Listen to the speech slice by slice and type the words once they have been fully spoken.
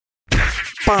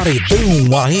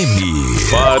Paredão AM.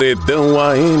 Paredão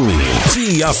AM.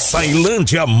 De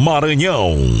Açailândia,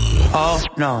 Maranhão.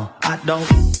 Oh, no, I don't.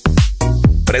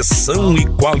 Pressão e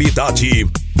qualidade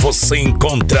você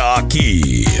encontra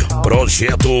aqui.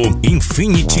 Projeto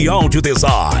Infinity Audio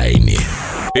Design.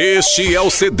 Este é o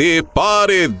CD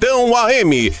Paredão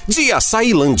AM de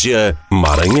Açailândia,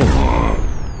 Maranhão.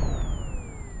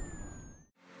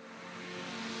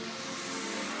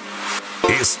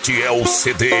 Este é o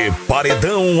CD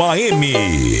Paredão AM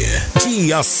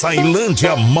de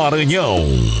Açailândia, Maranhão.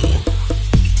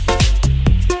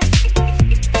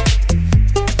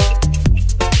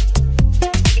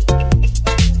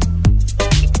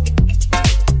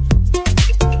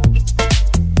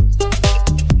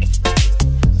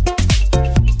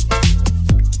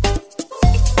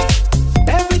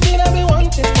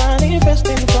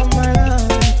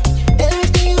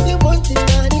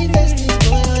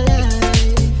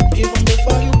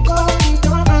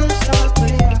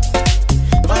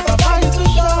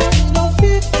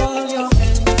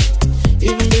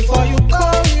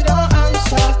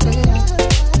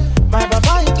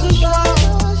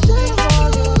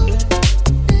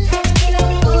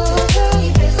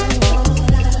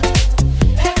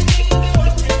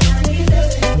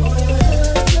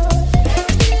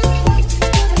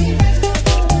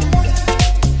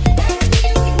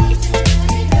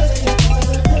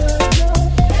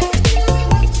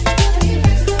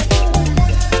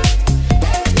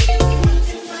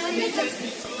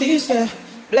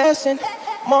 Blessing,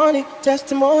 money,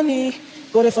 testimony.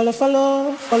 Go to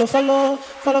follow,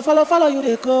 you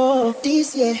they go.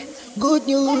 This year, good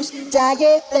news,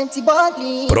 giant, plenty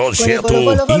body. Projeto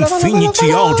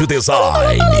Infinity Audio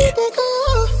Design.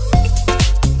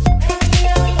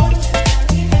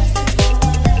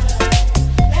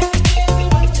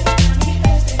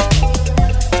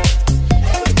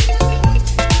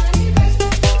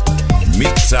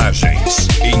 Mixagens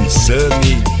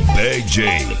Insane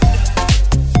DJ.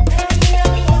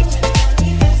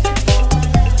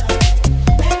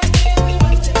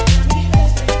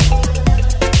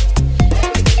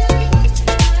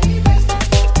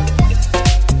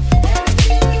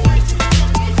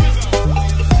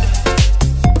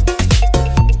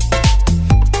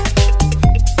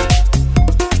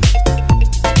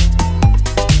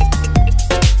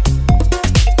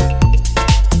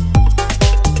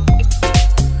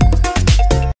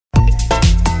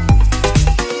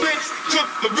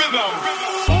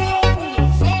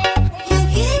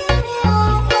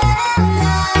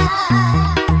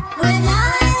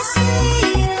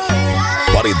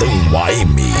 Paredão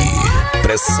AM.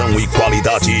 Pressão e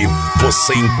qualidade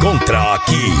você encontra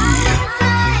aqui.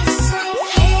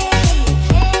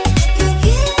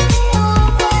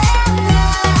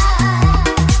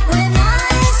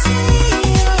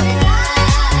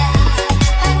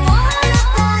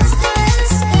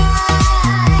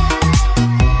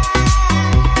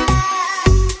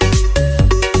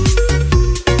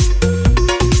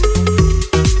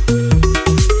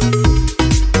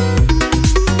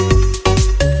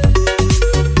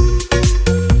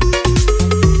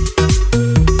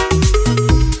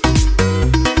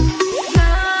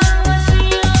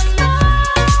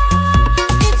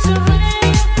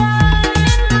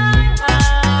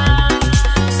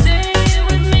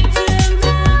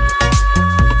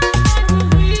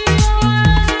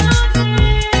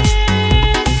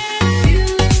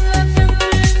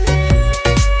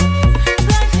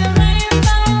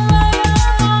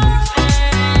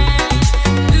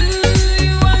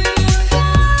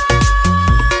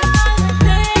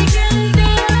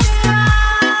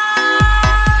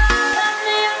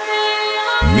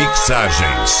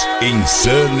 Mixagens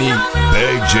Insane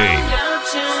DJ.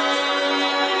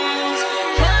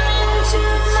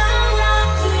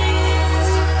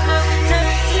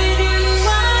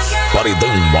 Paredão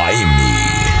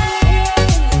AM.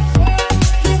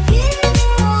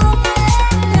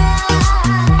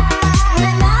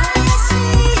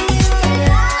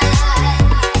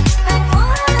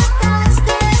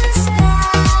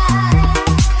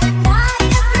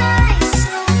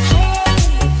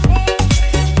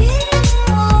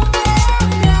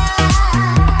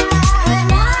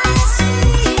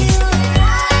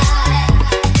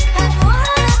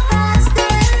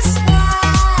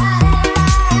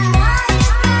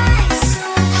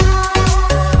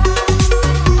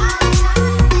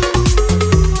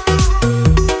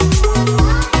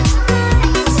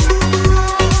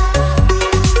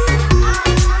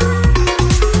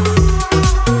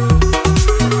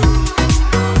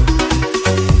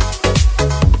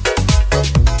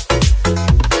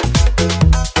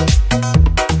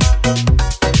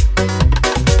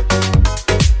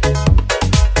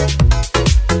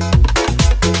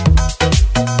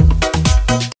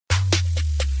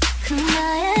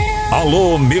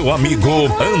 Alô, meu amigo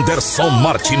Anderson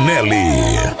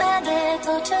Martinelli.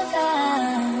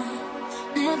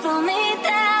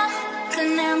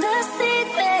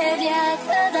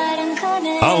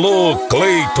 Alô,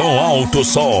 Cleiton Alto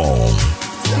Som.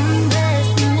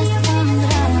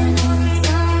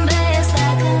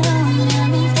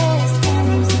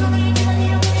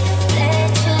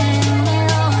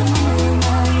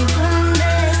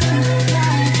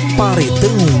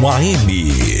 Paredão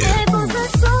AM.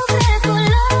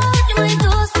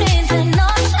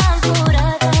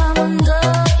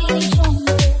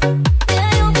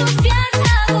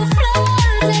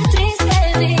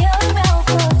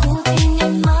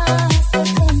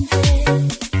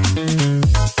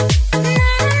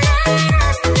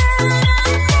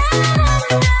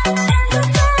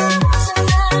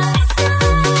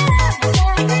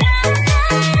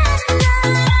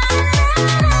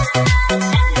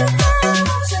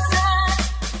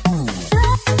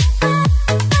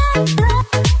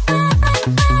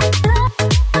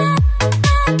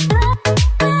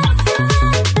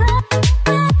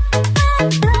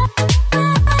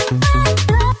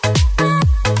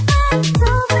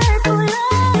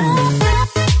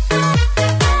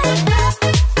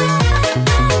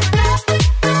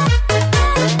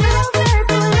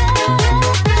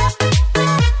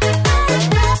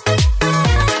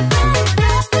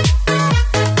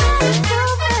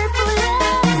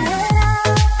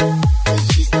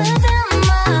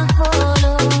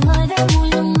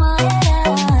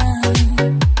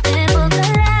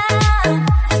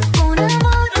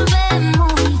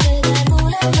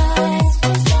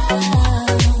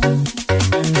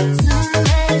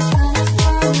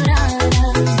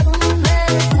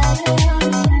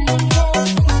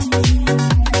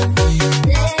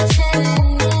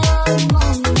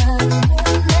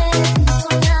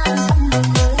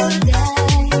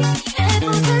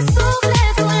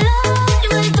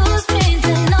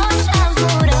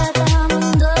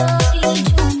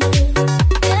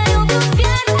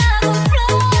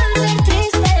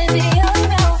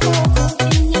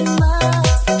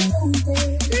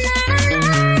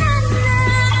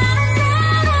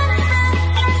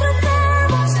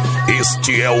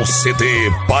 Este é o CD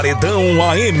Paredão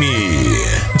AM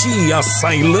de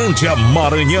Açailândia,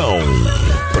 Maranhão.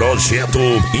 Projeto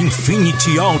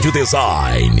Infinity Audio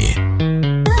Design.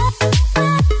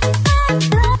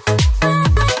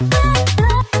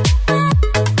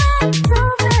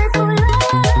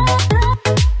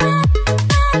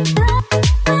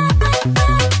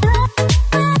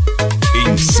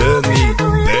 Insane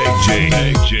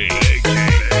DJ.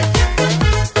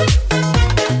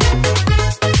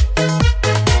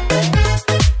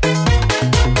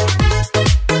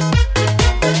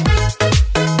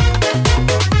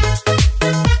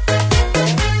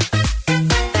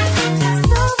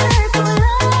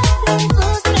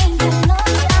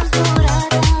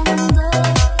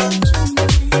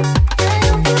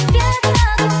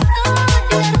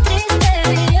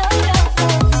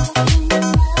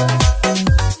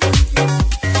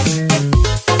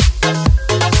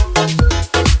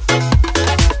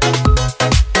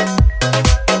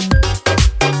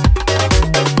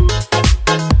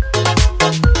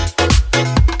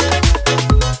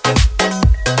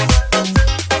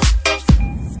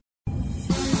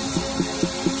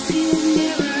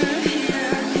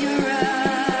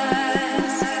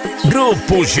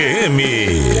 Grupo GM,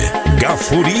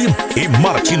 Gafuri e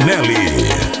Martinelli.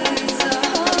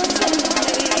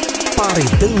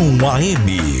 Paredão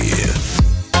AM.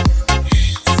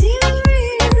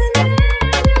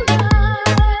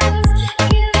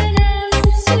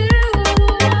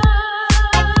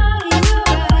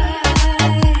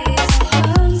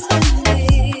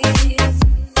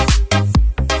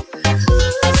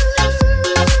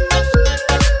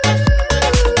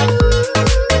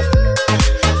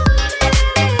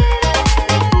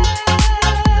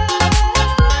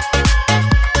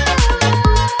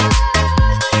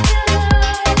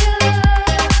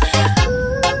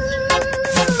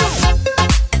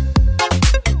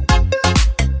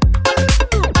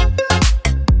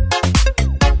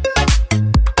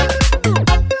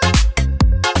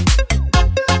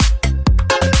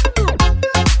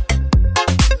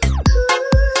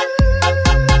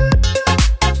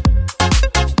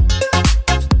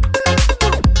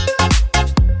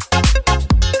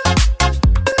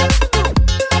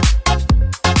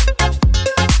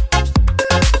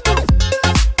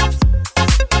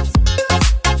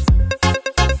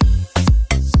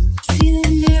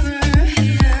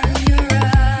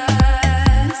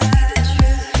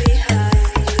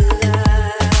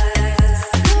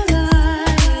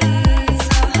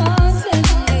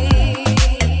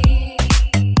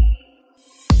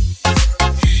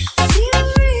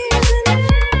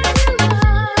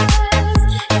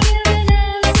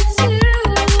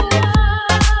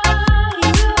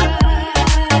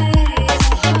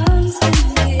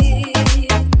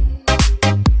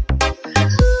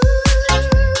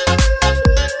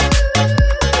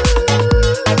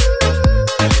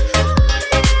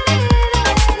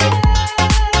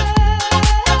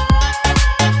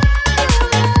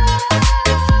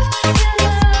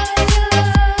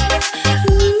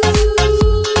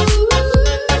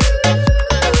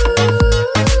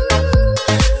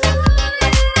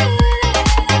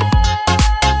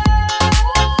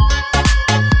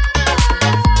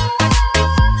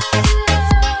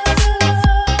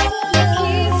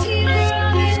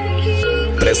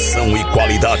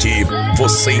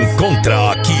 você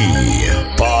encontra aqui.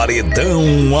 Paredão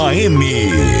AM.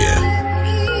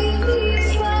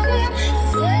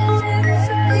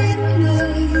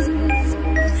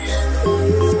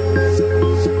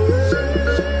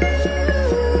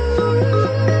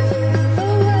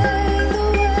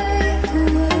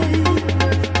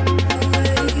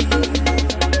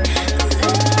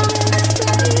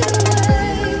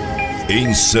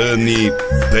 Insane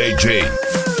DJ.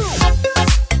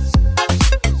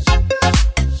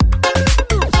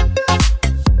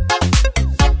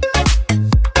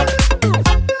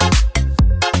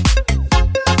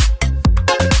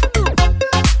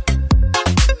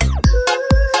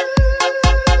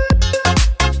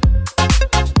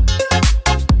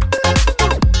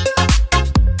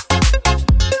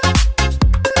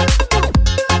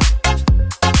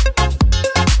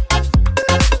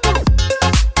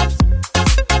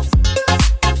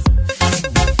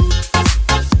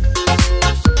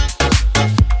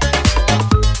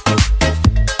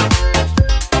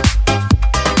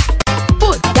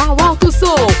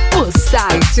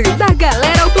 Da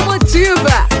galera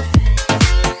automotiva.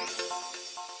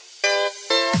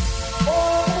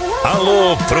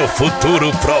 Alô pro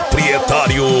futuro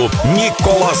proprietário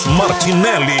Nicolas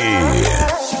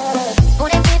Martinelli.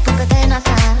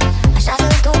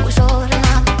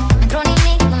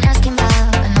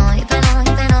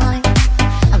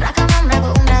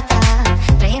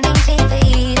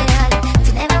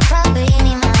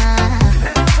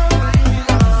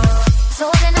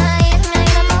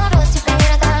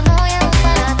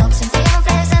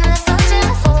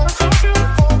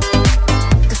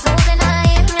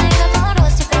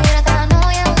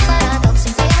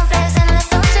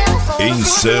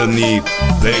 Insane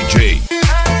DJ.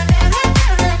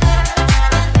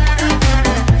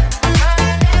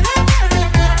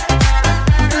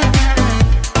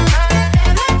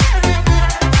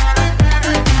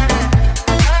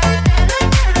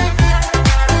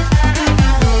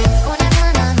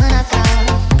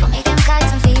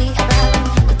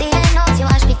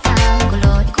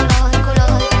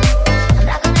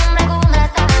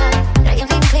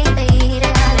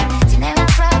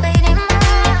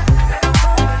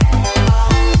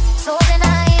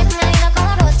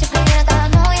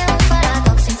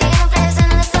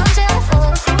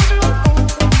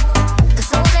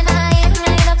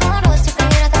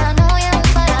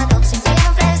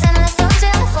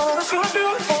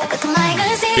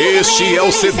 Este é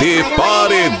o CD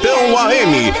Paredão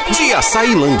AM de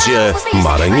Açailândia,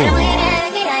 Maranhão.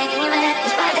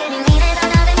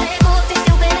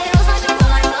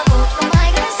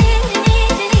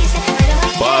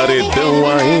 Paredão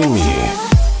AM.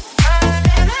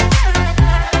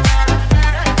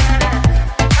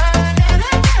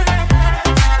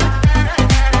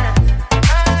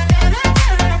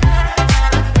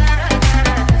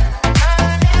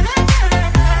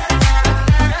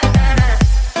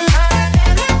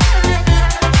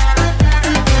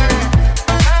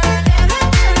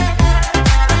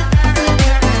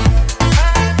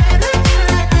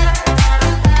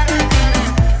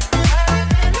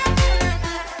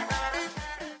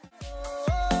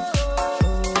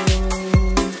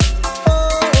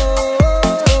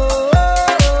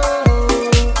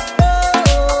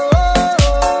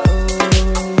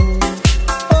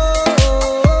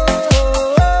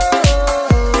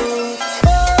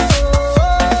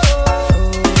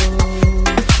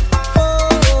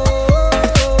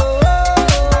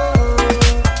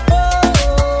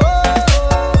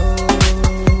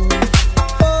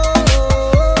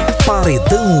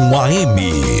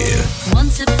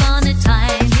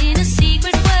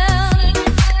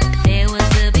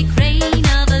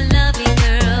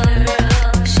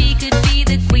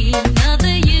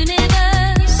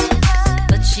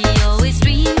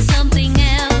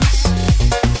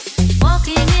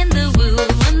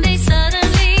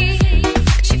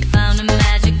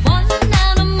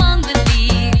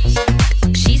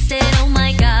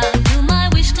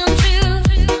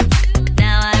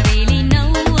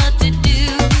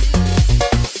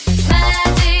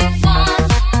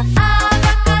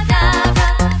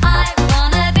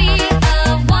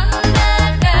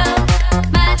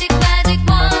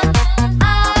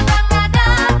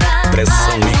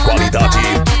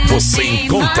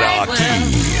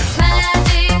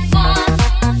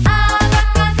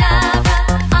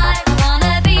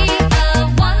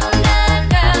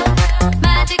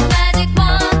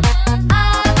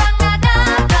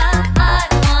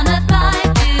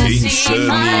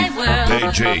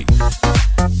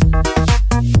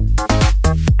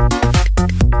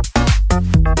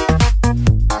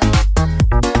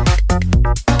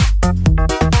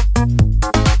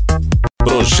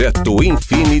 Projeto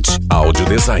Infinity Audio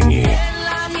Design.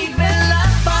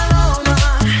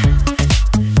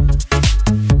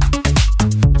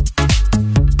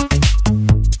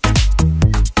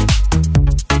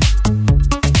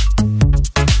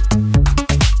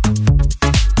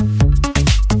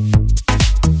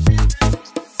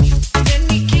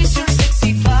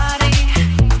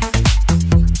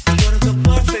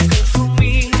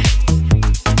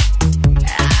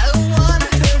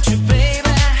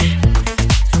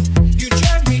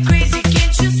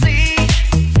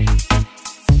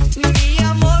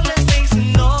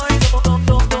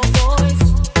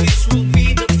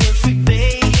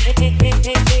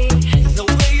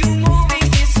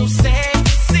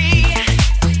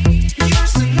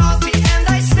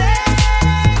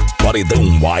 Paredão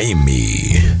AM.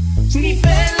 Mi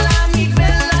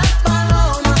bella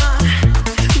paloma,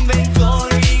 ven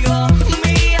conmigo,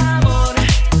 mi amor.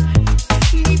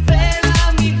 Mi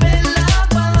bella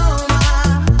paloma,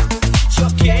 yo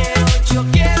quiero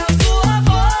tu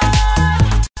amor.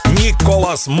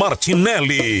 Nicolas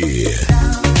Martinelli.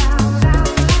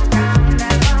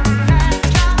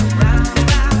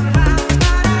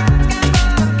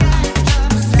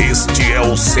 Este é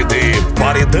o CD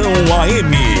Paredão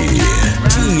AM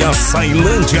de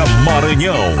Açailândia,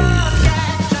 Maranhão.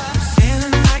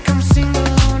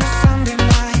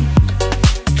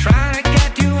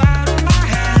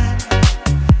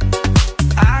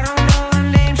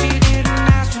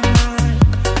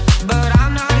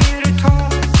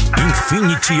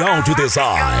 Infinity Audio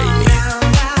Design.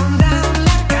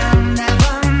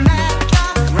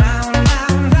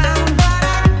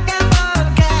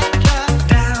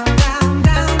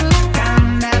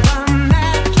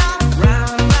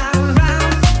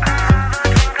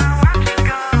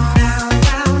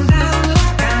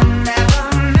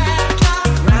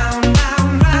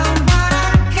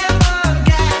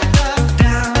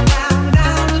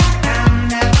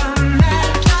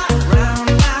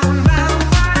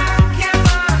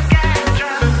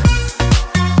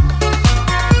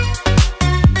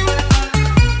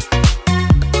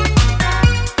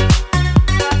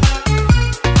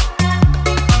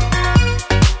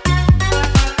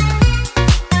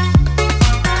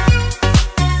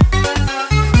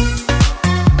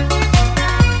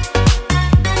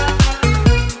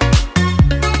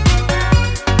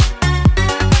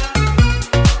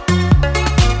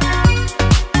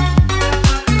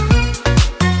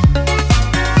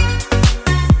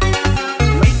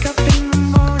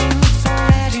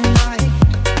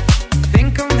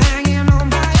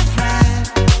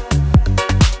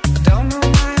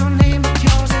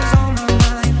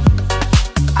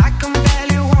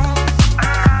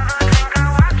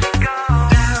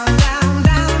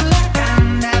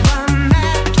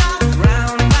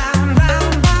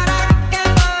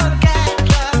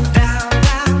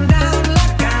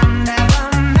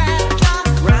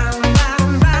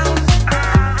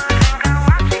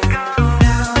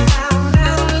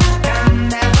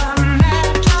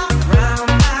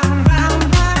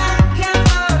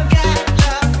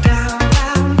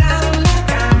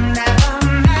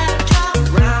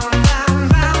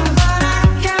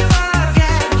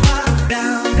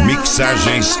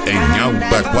 Mixagens em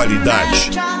alta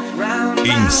qualidade.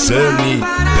 Insane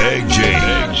DJ.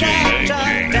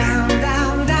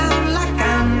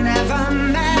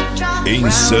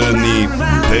 Insane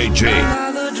DJ.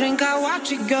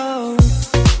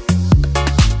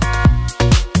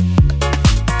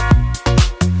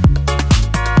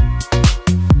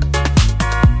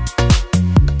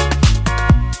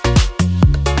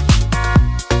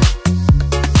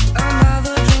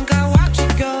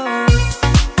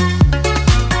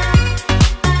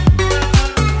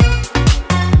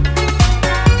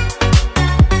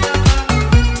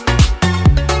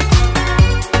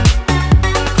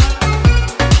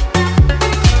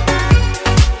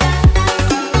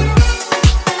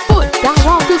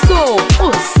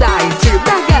 O site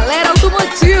da galera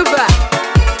automotiva.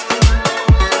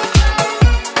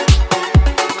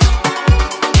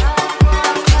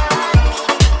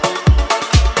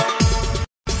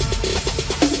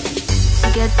 She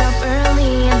gets up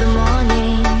early in the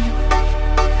morning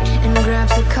and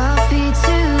grabs a coffee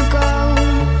to go.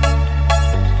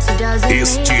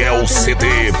 Este é o CD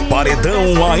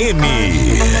Paredão AM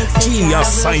de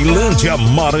Açailândia,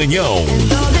 Maranhão.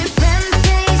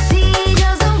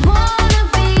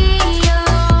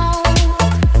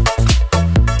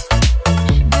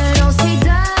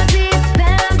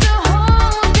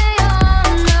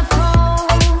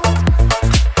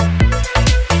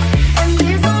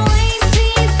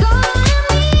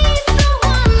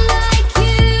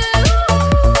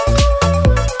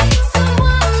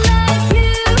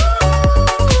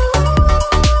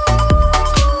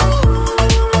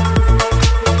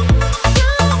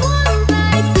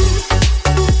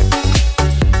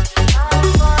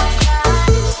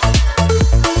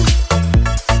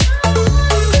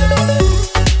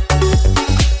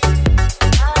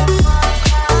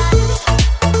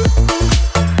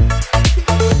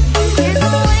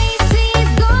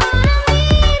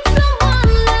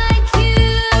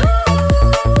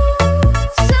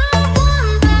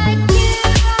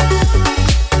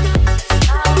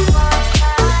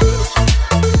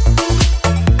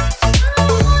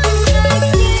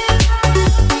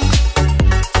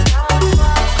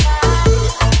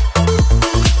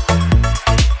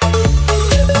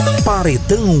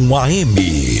 Paredão AM.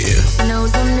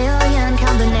 Knows a million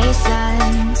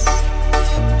combinations.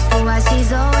 Who I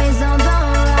see's always on the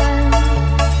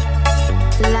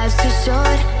run. Life's too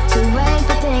short to wait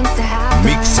for things to happen.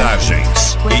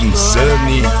 Mixagens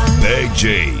Insane DJ.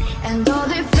 And all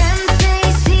their friends say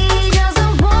she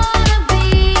doesn't wanna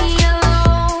be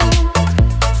alone.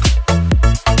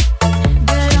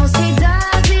 But all she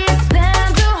does is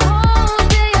spend the whole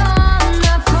day on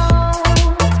the phone.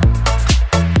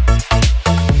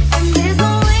 And there's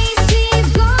no way she's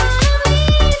gonna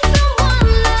meet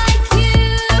someone like you.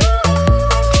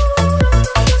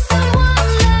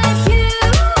 Someone like you.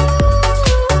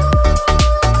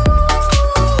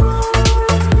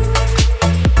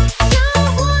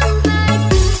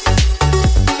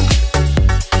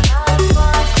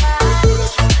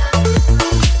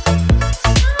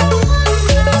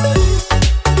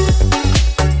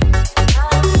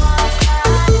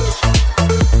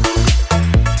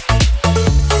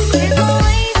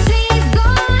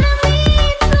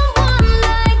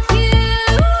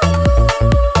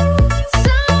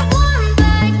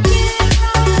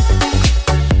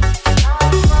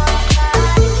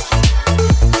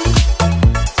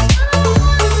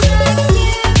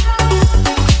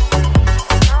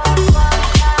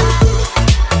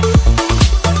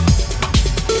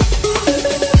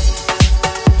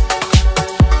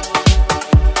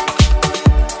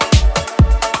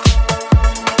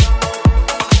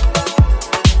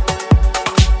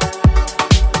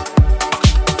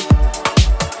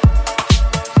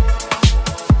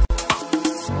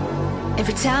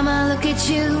 Every time I look at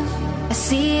you, I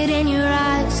see it in your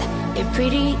eyes. You're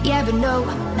pretty, yeah, but no,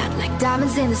 not like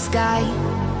diamonds in the sky.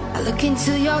 I look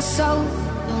into your soul,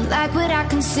 don't like what I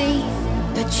can see,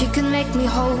 but you can make me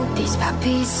whole. Piece by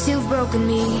piece, you've broken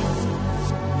me.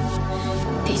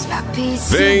 Piece by piece,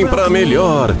 Vem pra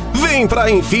melhor, vem pra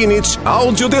Infinite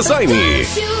Audio Design.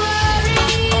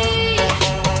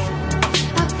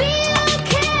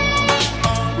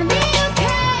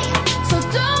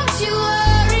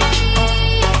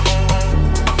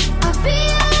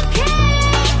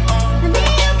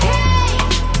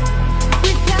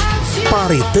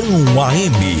 Paredão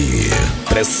AM.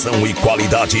 Pressão e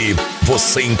qualidade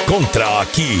você encontra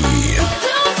aqui.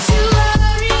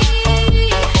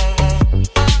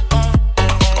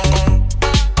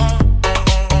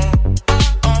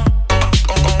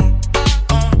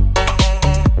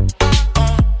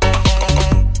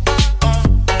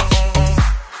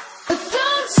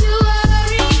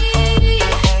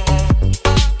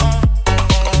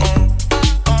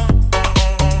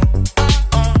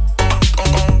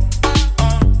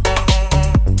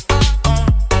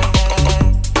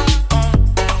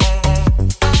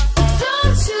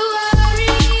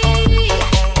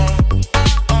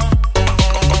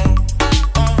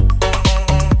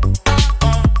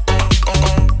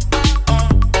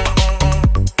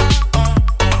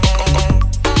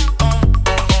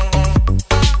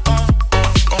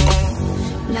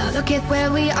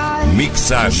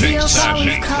 Mixagens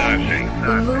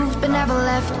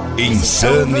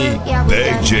Insane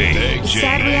DJ.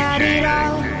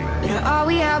 But all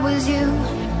we had was you.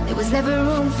 There was never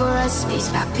room for us. Piece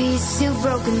by piece, you've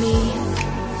broken me.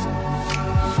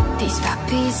 Piece by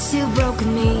piece, you've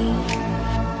broken me.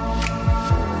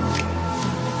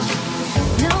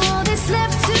 Now all that's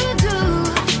left to do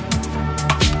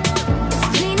is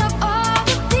clean up all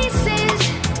the pieces.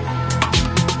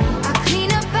 I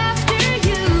clean up after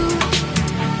you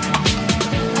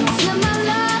until my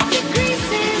love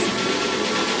decreases.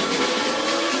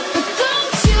 But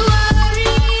don't you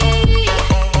worry. Don't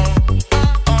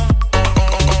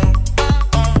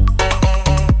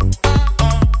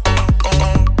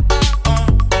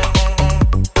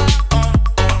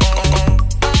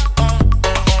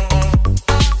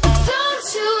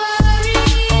you worry. Don't you worry.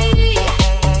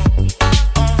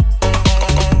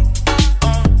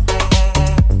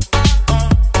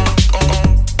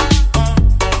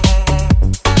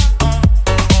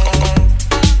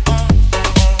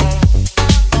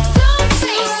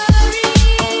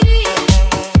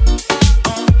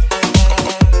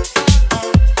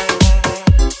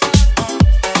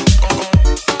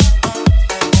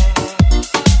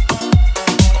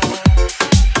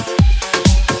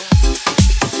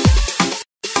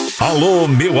 Alô,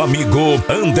 meu amigo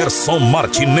Anderson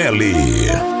Martinelli.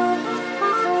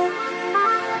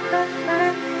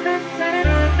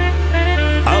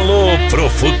 Alô, pro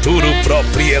futuro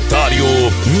proprietário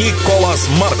Nicolas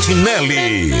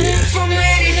Martinelli.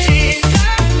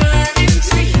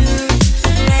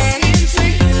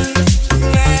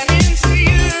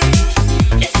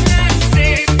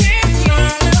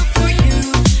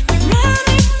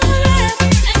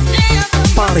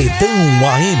 Paredão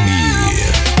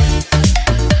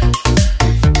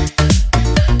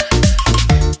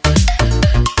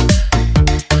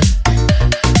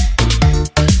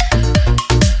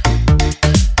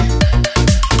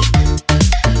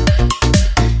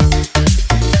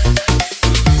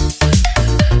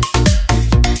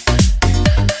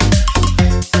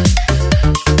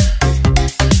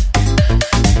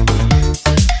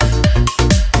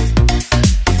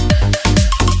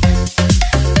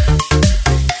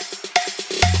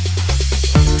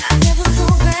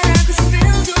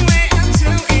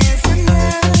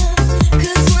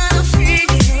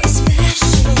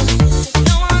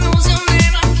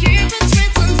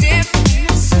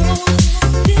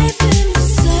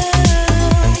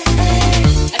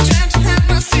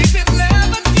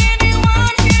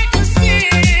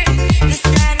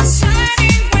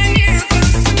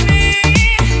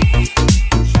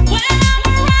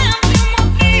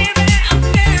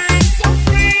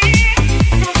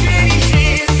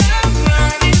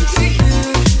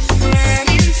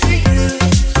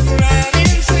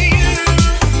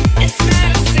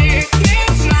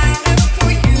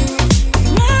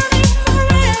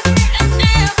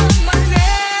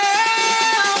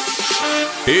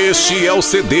Este é o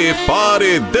CD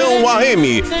Paredão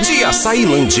AM de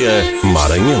Açailândia,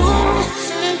 Maranhão.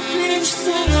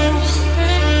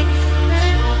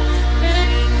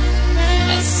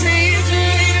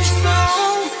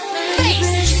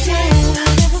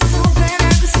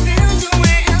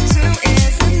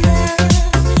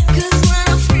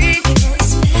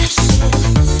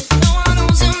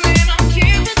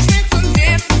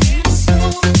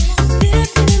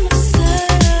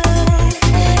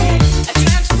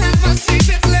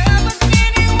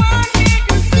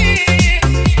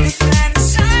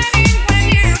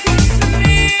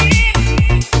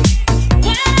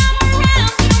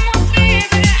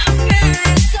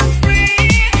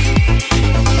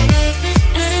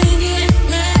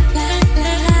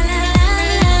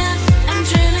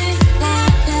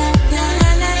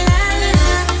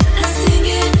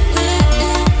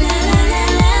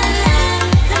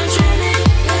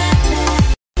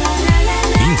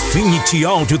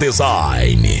 Audio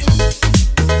Design.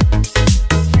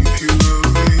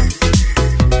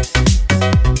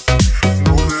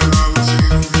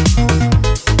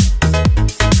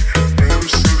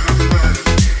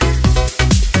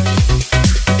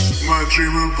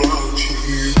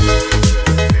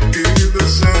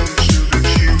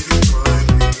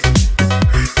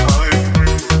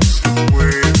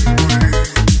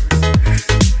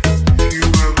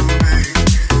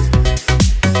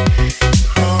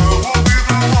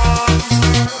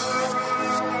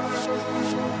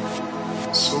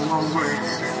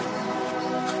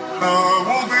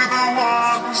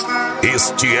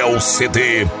 Este é o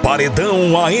CD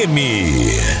Paredão AM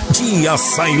de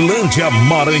Açailândia,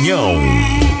 Maranhão.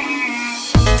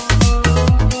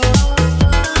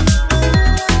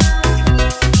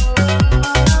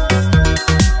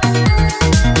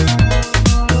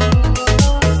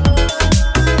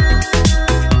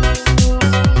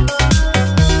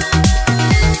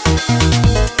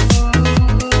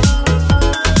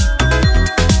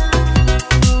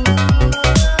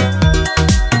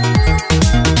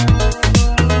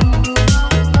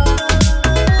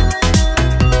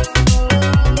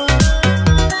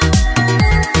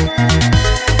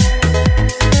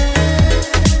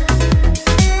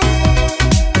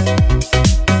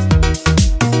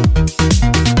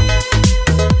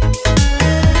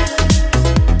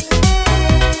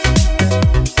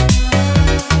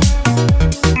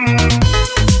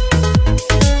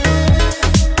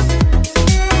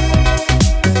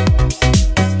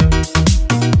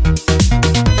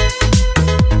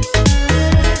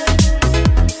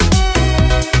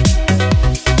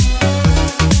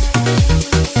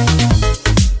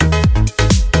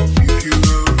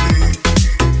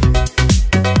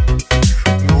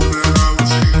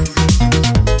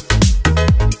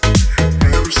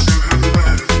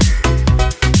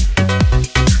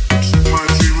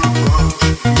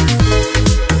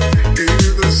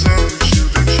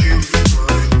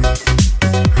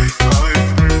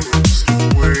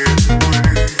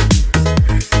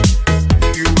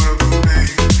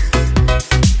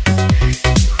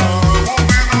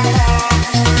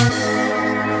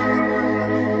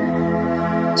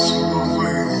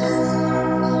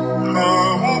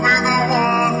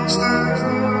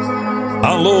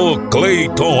 Alô,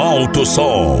 Cleiton Alto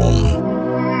Som.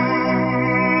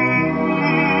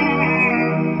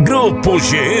 Grupo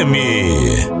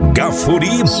GM,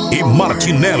 Gafuri e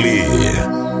Martinelli.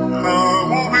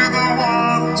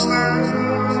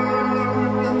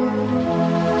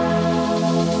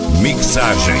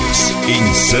 Mixagens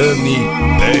Insane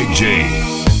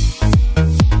DJ.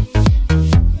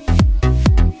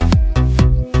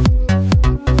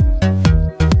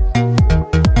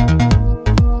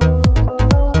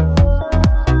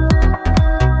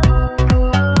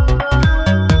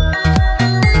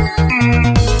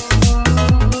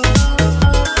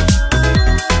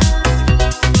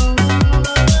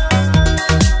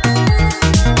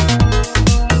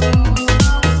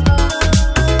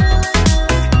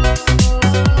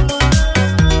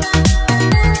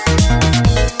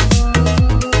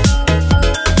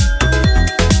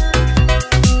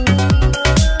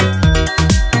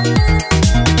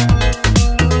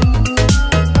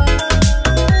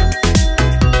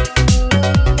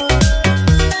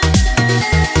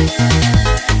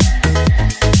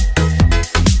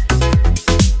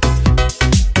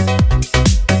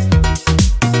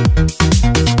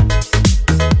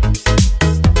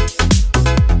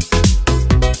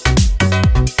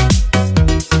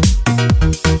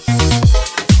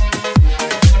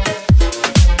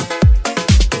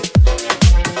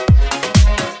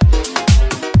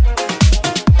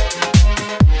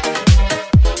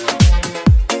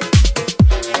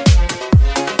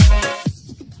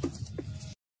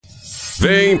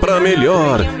 Vem pra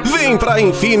melhor, vem pra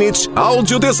Infinity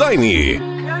Audio Design.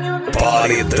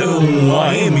 Paredão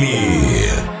AM.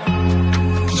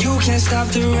 You can't stop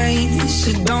the rain,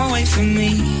 so don't wait for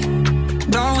me.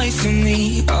 Don't wait for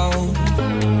me, oh.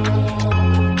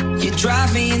 You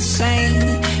drive me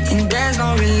insane, and there's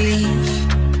no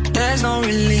relief. There's no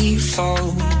relief,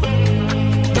 oh.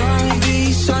 Don't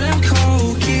be so damn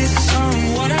cold, get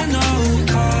someone I know,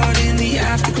 caught in the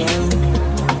afterglow.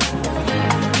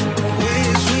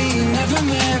 Wish we never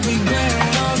met,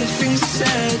 regret all the things I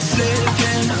said,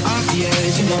 slipping off the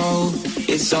edge, you know.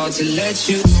 It's hard to let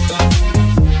you go.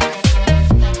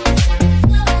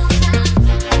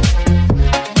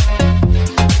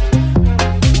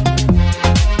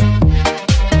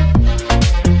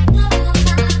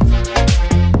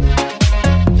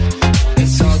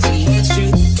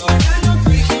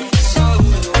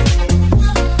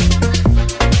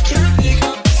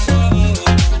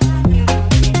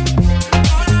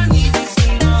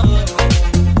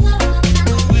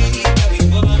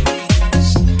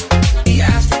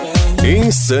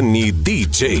 Sunny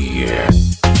DJ.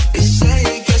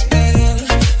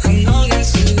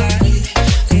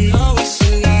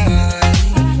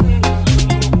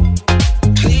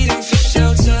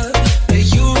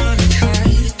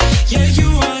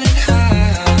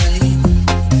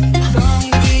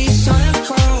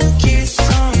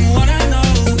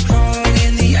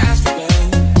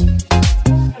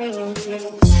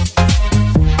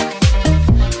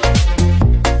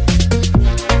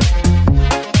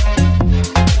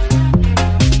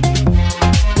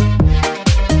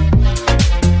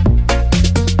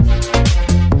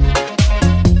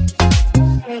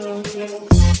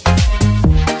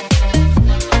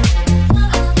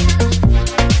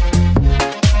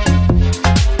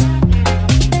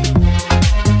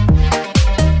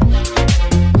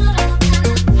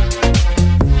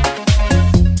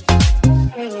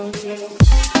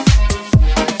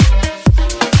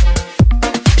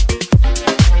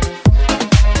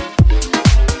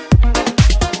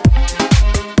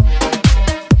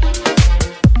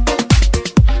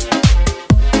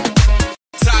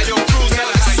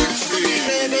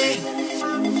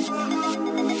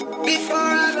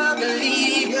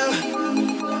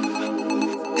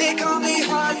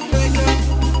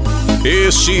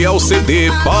 Este é o CD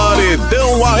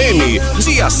Paredão AM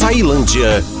de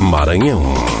Açailândia, Maranhão.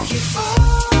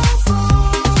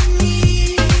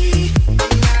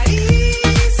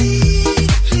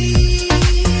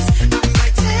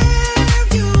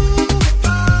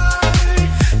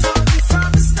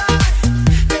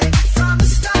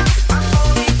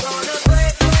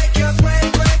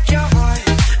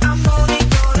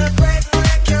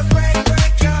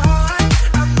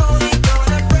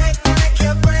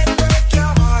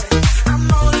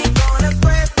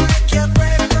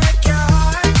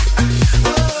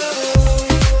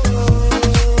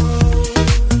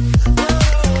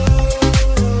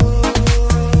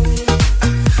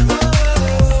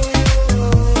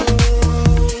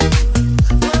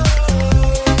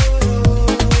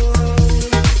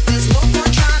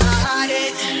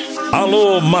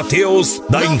 Alô, Matheus,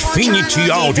 da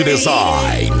Infinity Audio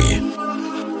Design.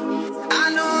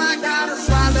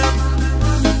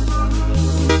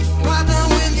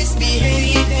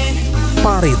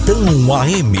 Paredão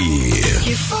AM.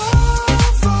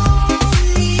 Inscreva-se,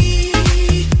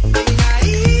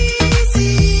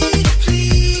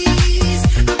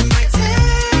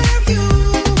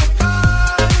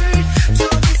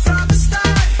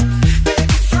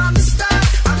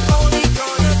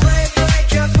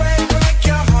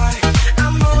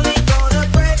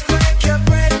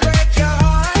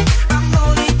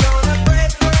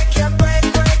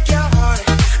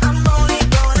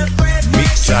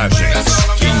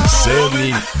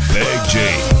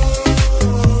 DJ.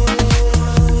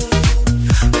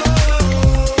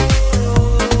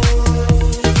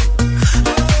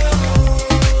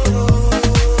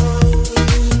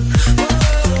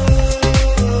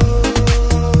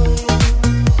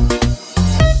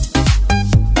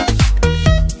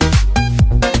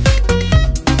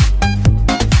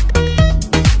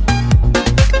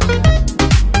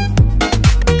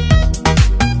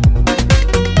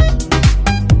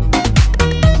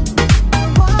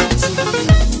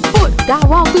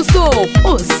 Alto Som,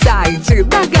 o site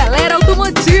da galera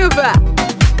automotiva.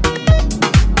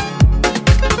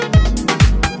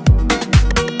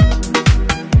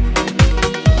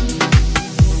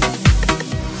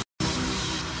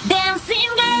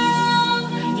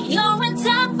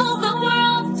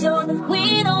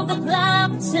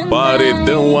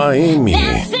 Paredão AM.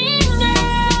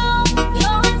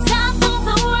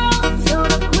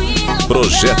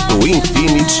 Projeto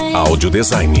Infinite Audio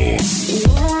Design.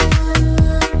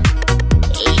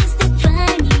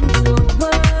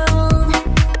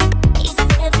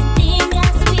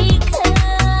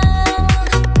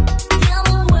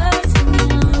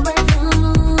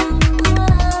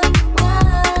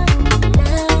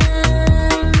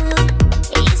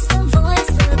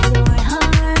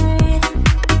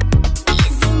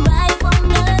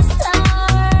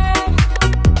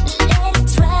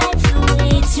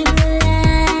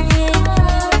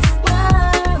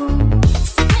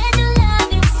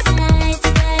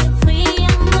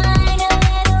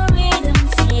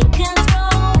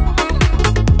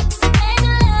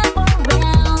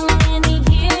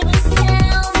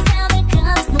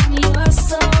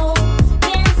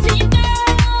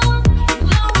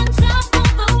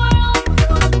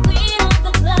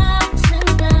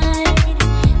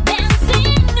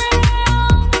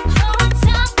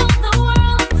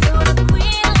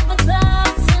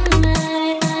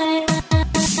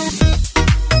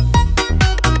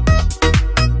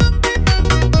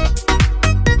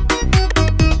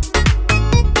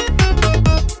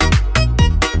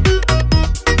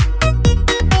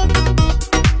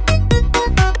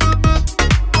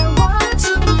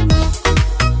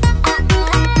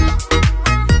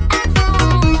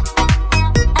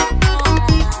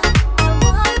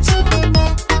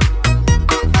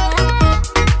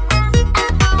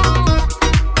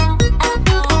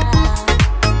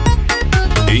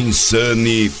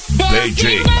 Insane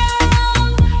DJ.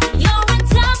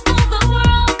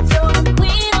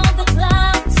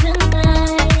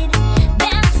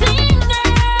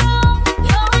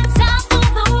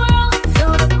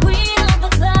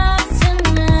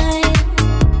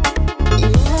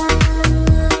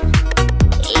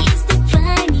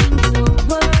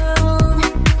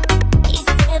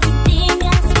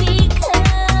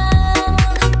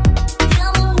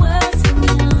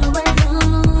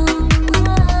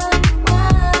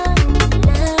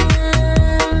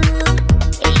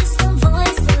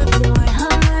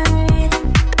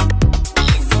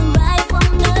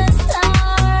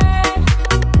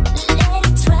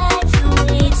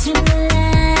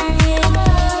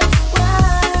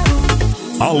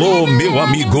 Alô, meu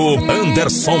amigo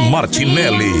Anderson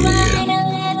Martinelli.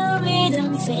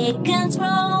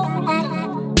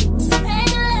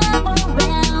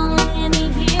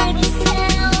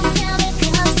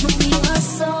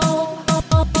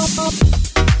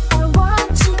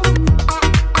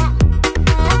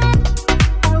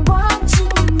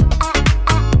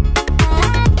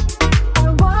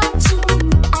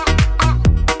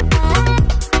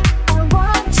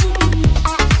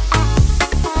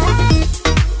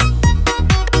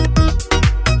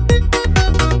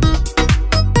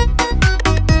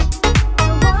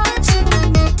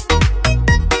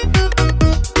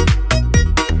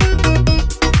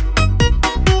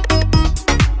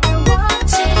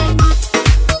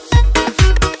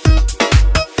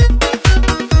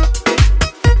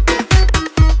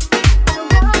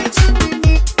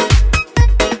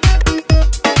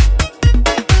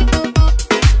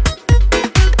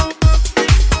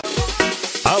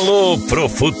 Alô pro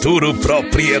futuro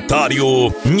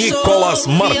proprietário Nicolas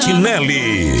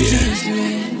Martinelli.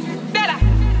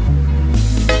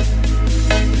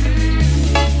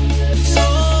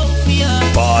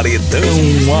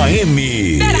 Paredão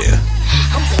AM.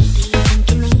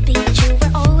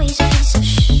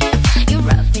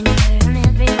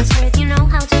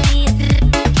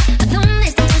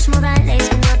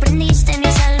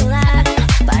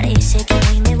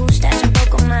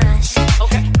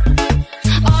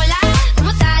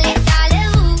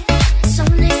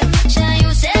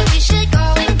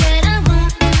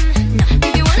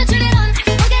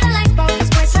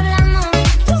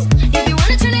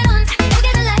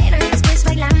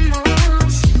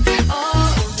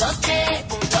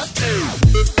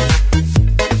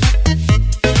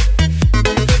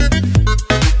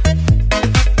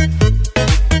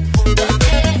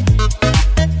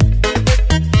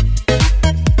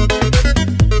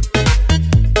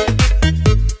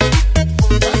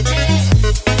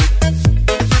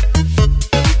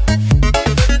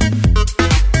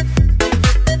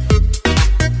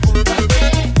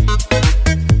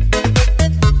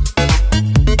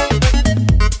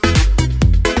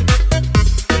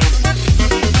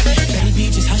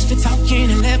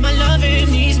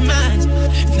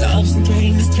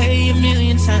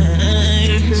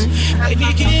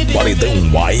 Paredão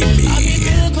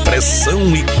AM.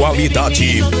 Pressão e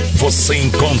qualidade você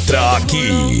encontra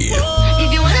aqui.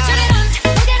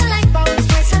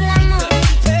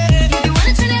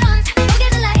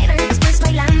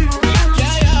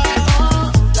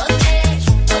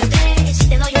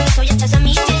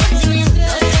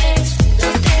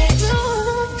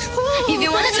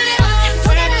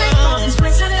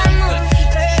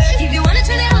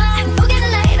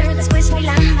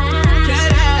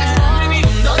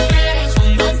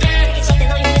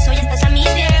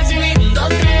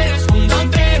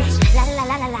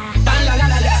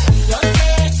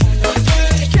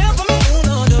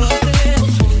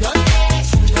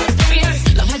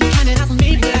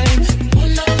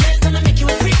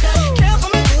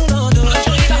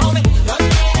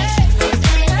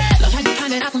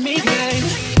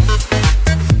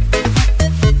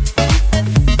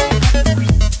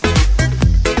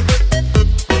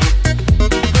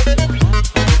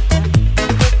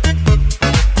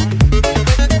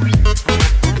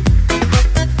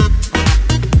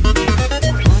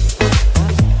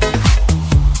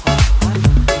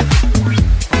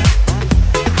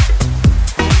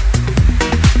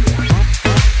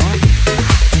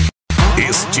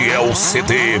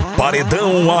 CD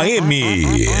Paredão AM.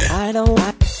 I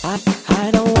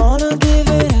don't wanna give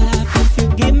it up if you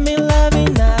give me love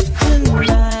enough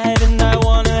tonight. And I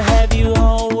wanna have you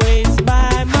always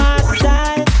by my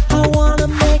side. I wanna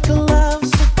make love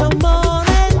so come on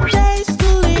and taste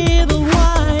a little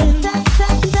wine.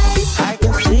 I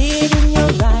can see it in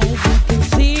your eyes, you can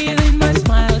see it in my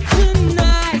smile.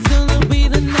 Tonight's gonna be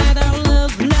the night our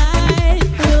love light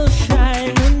will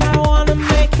shine. And I wanna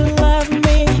make you love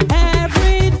me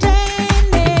every day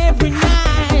and every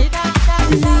night.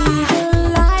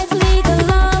 Legalize, legal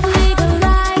love,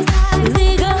 legalize,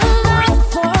 legal love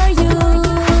for you.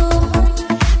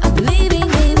 I'm living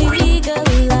a legal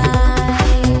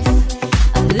life.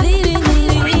 I'm living a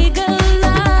legal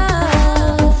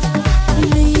love.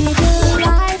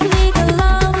 Legalize, legal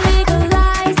love,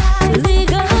 legalize,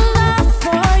 legal love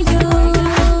for you.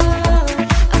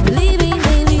 I'm living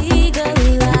a legal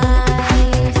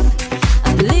life.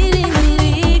 I'm living a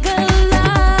legal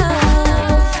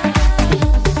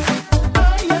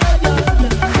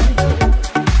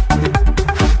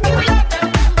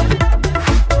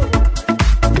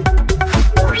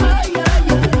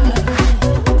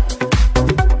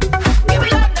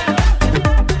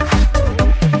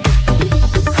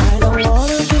I don't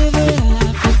wanna give it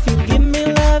up if you give me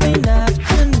love enough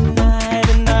tonight.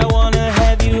 And I wanna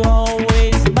have you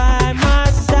always by my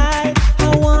side.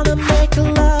 I wanna make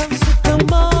love, so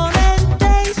come on and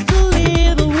taste a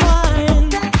little wine.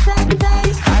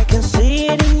 I can see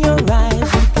it in your eyes,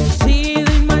 you can see it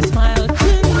in my smile.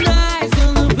 Tonight's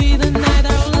gonna be the night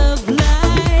our love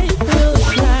light will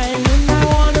shine. And I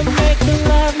wanna make you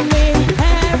love me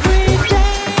every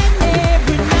day and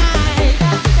every night.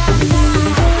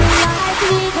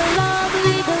 legal love,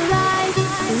 legalize,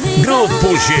 legal Grupo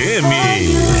GM,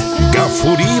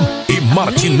 Gafuri e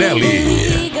Martinelli.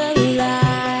 legal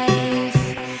life.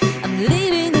 I'm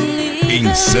living a legal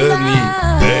Insane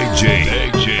DJ.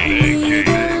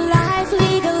 legal life,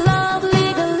 legal love,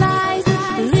 legalize,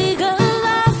 legal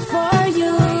love for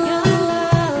you.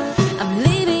 I'm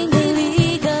living a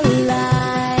legal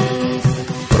life.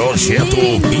 Projeto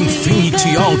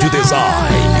Infinity Audio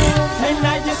Design. And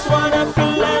I just wanna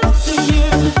feel love to you.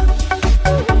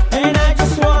 And I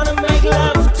just wanna make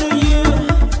love to you.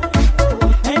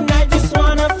 And I just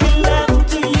wanna feel love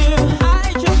to you.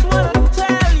 I just wanna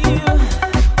tell you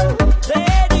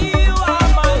that you are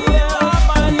my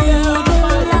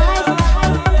legal love.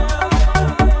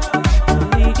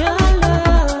 Legal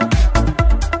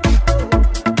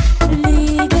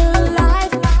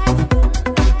life.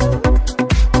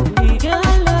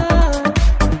 Legal love.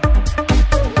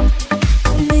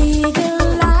 Legal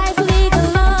life, legal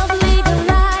love,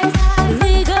 legalize,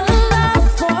 legal love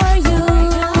for you.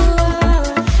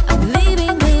 I'm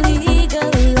living a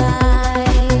legal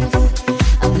life.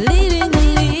 I'm living a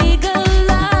legal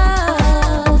love.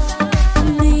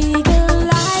 Legal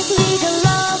life, legal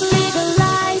love,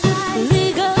 legalize,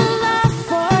 legal love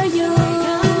for you.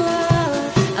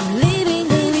 I'm living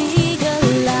a legal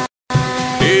life.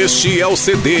 Este é o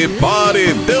CD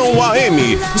Paredão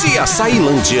AM de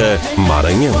Açailândia,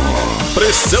 Maranhão.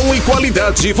 Pressão e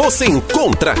qualidade você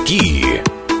encontra aqui.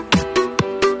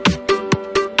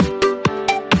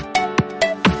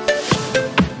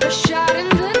 A shot in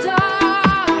the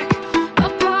dark, a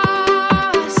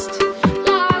past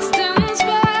lost in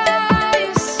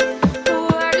space.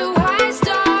 Where do I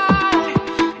start?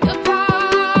 The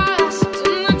past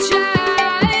and the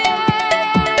chase.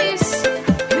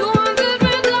 You wanted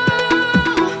me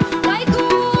down like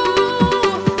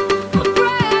a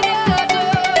predator.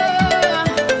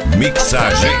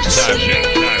 Mixagem.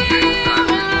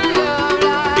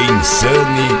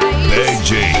 Insane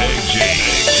DJ.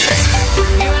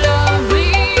 You love me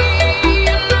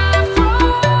in the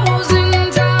frozen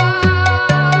time.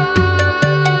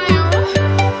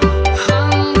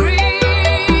 Hungry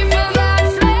for that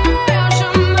flesh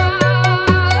of mine.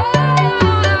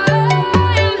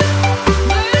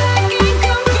 But I can't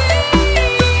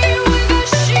compete with the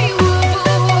she-wolf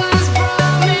who has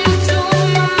brought me to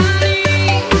my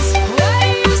knees. What do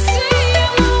you see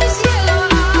in those yellow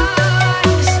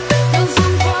eyes? Those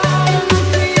I'm falling to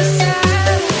pieces.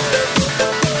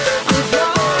 I'm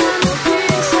falling to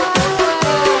pieces.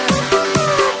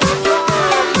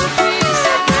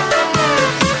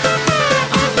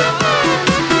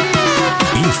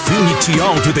 Infinity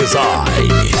Audio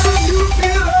Design.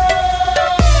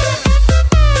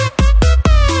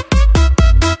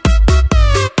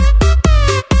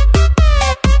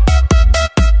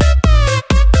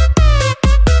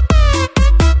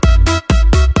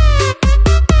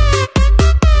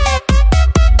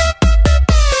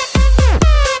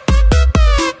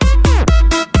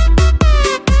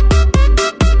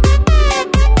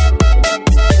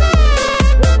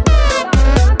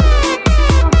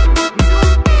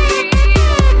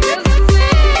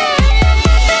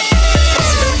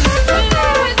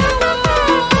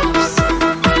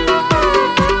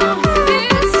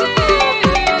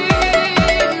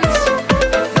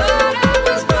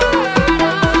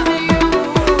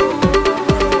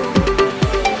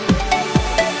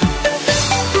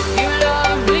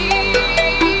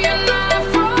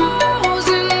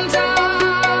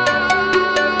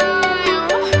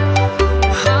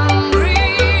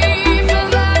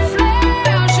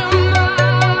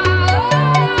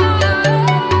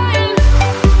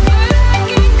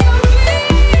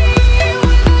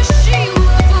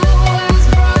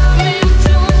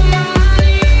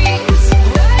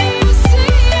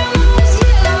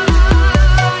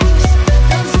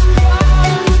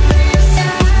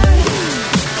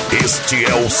 Este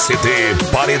é o CD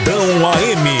Paredão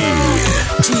AM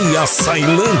de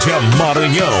Açailândia,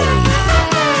 Maranhão.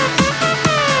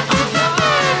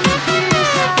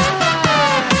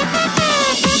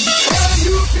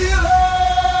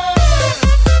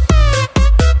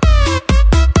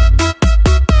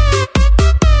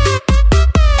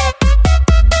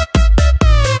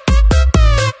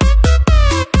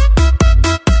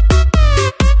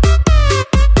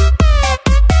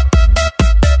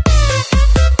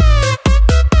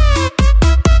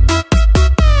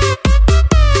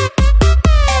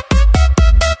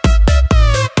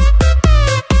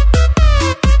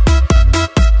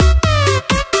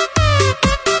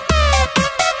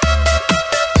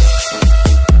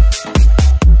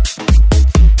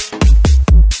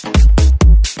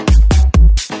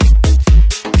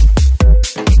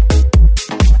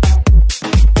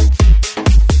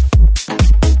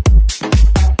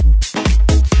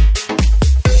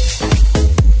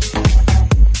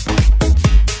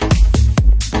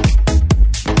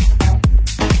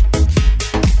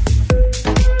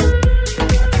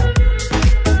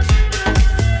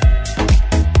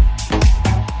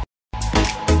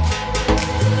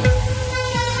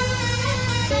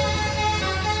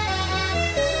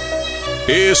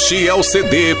 Este é o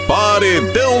CD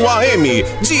Paredão AM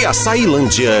de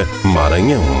Açailândia,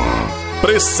 Maranhão.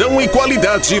 Pressão e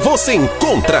qualidade você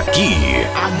encontra aqui.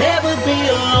 I'll never be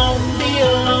alone, be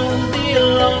alone, be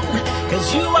alone.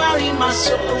 Cause you are in my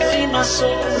soul, in my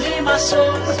soul, in my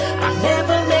soul. I'll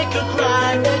never make you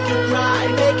cry, make you cry,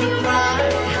 make you cry.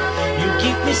 You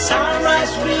give me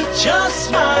sunrise with your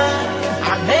smile.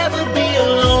 I'll never be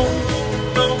alone.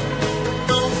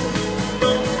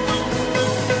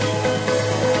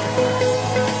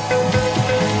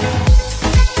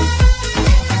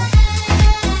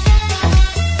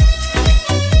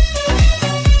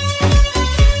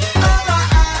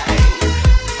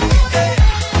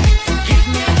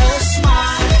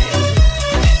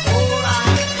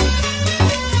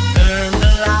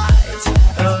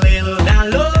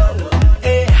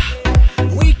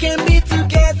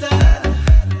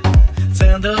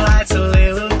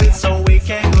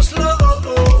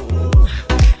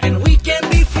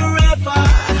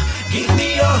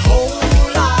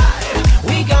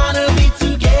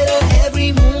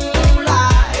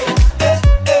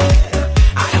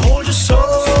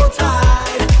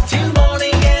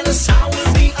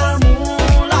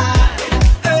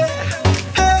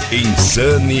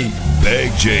 Insane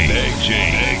DJ.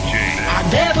 I'll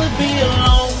never be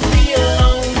alone, be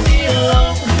alone, be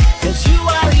alone. Cause you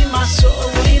are in my soul,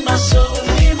 in my soul,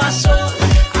 in my soul.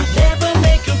 I'll never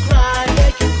make you cry,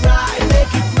 make you cry,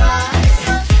 make you cry.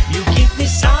 You give me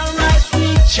sunrise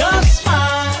with your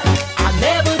smile. I'll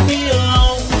never be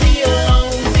alone, be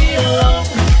alone, be alone.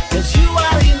 Cause you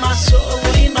are in my soul,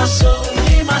 in my soul,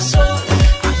 in my soul.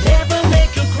 I'll never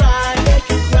make you cry, make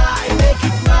you cry, make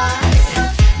you cry.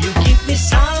 You give me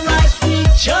sunrise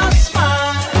with your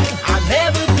smile. I'll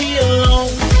never be alone.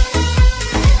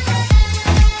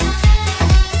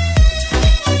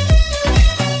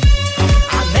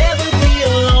 I'll never be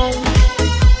alone.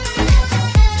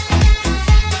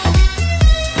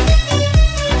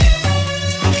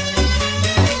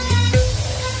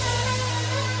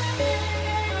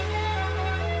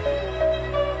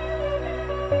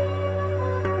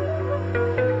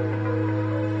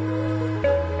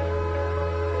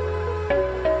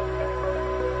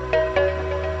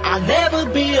 I'll never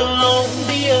be alone,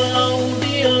 be alone,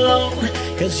 be alone.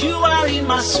 Cause you are in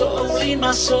my soul, in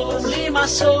my soul, in my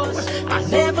soul. I'll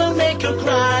never make you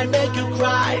cry, make you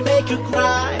cry, make you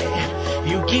cry.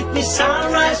 You give me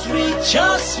sunrise with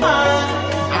your smile.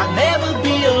 I'll never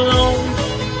be alone.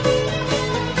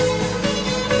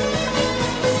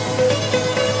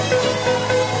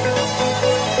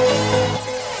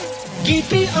 Give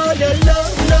me all your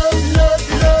love, love, love,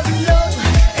 love, love.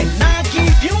 And I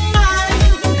give you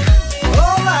mine.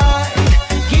 Alright.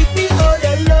 Give me all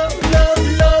your love, love,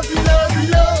 love, love,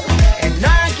 love. And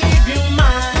I give you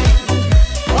mine.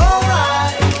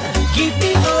 Alright. Give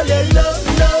me all your love,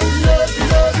 love, love,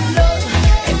 love, love.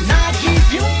 And I give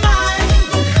you mine.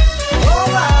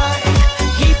 Alright.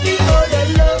 Give me all your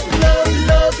love, love,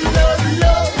 love, love,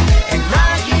 love. And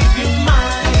I give you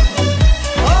mine.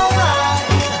 Alright.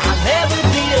 I'll never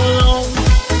be alone.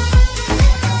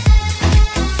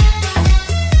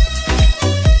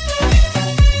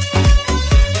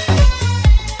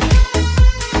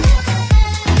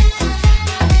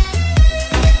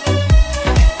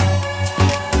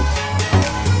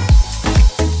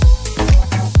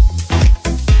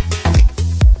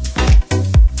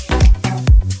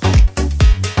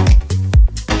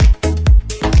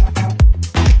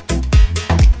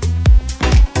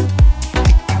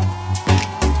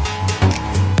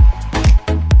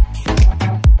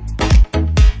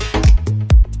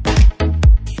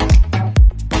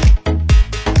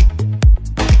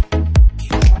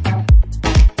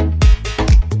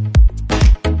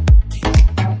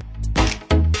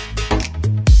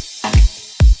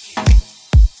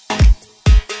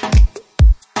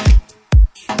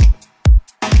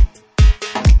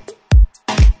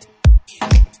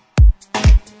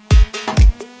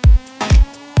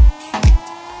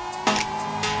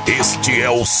 Este é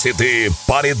o CD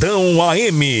Paredão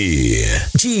AM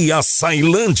de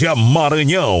Açailândia,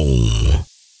 Maranhão.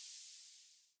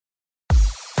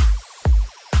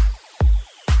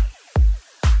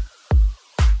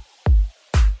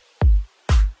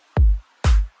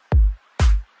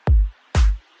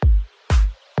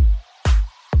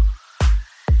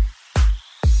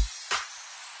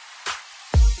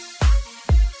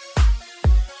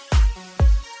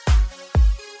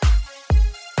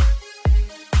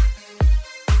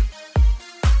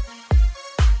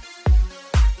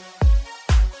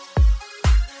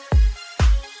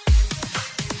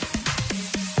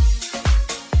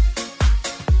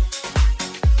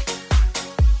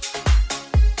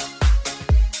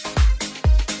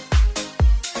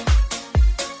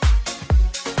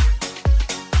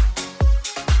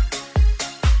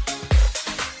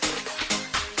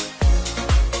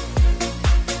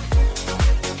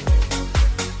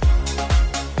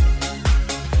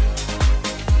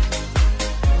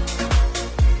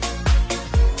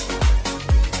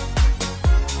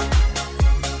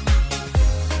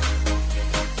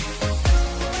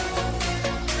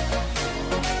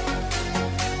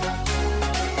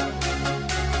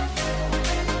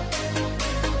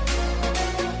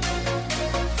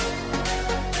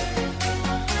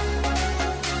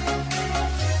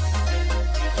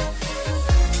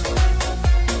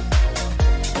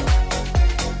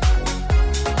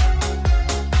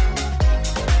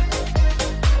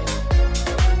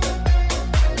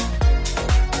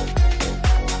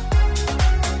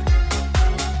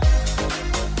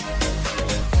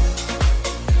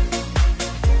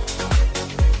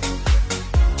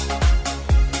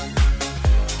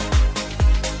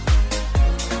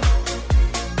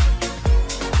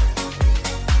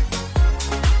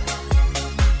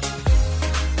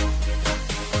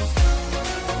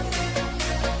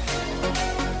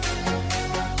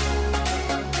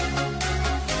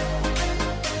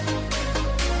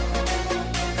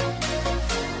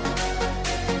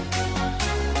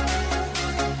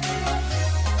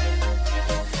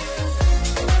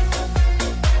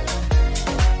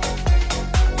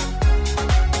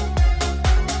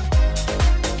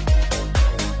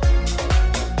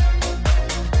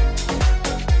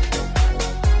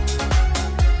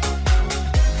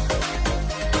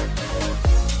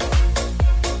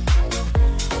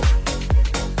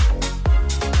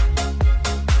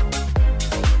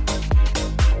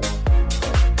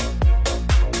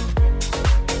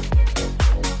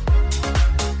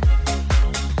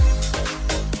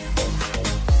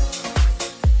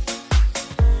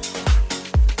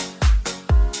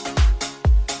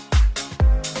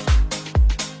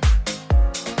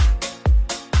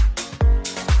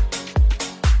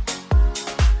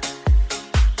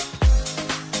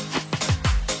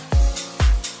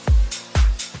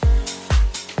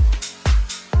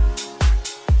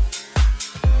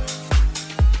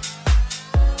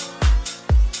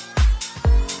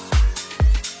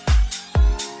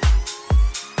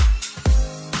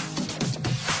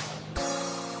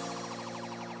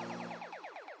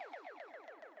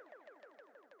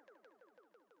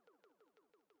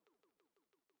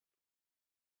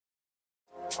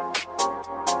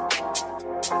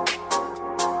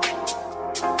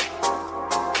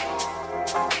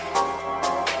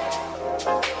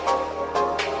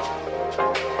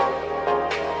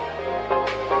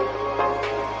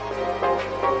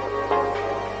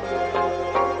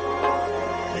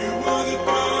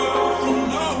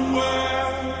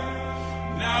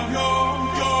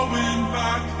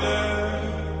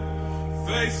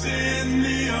 Facing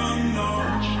the unknown.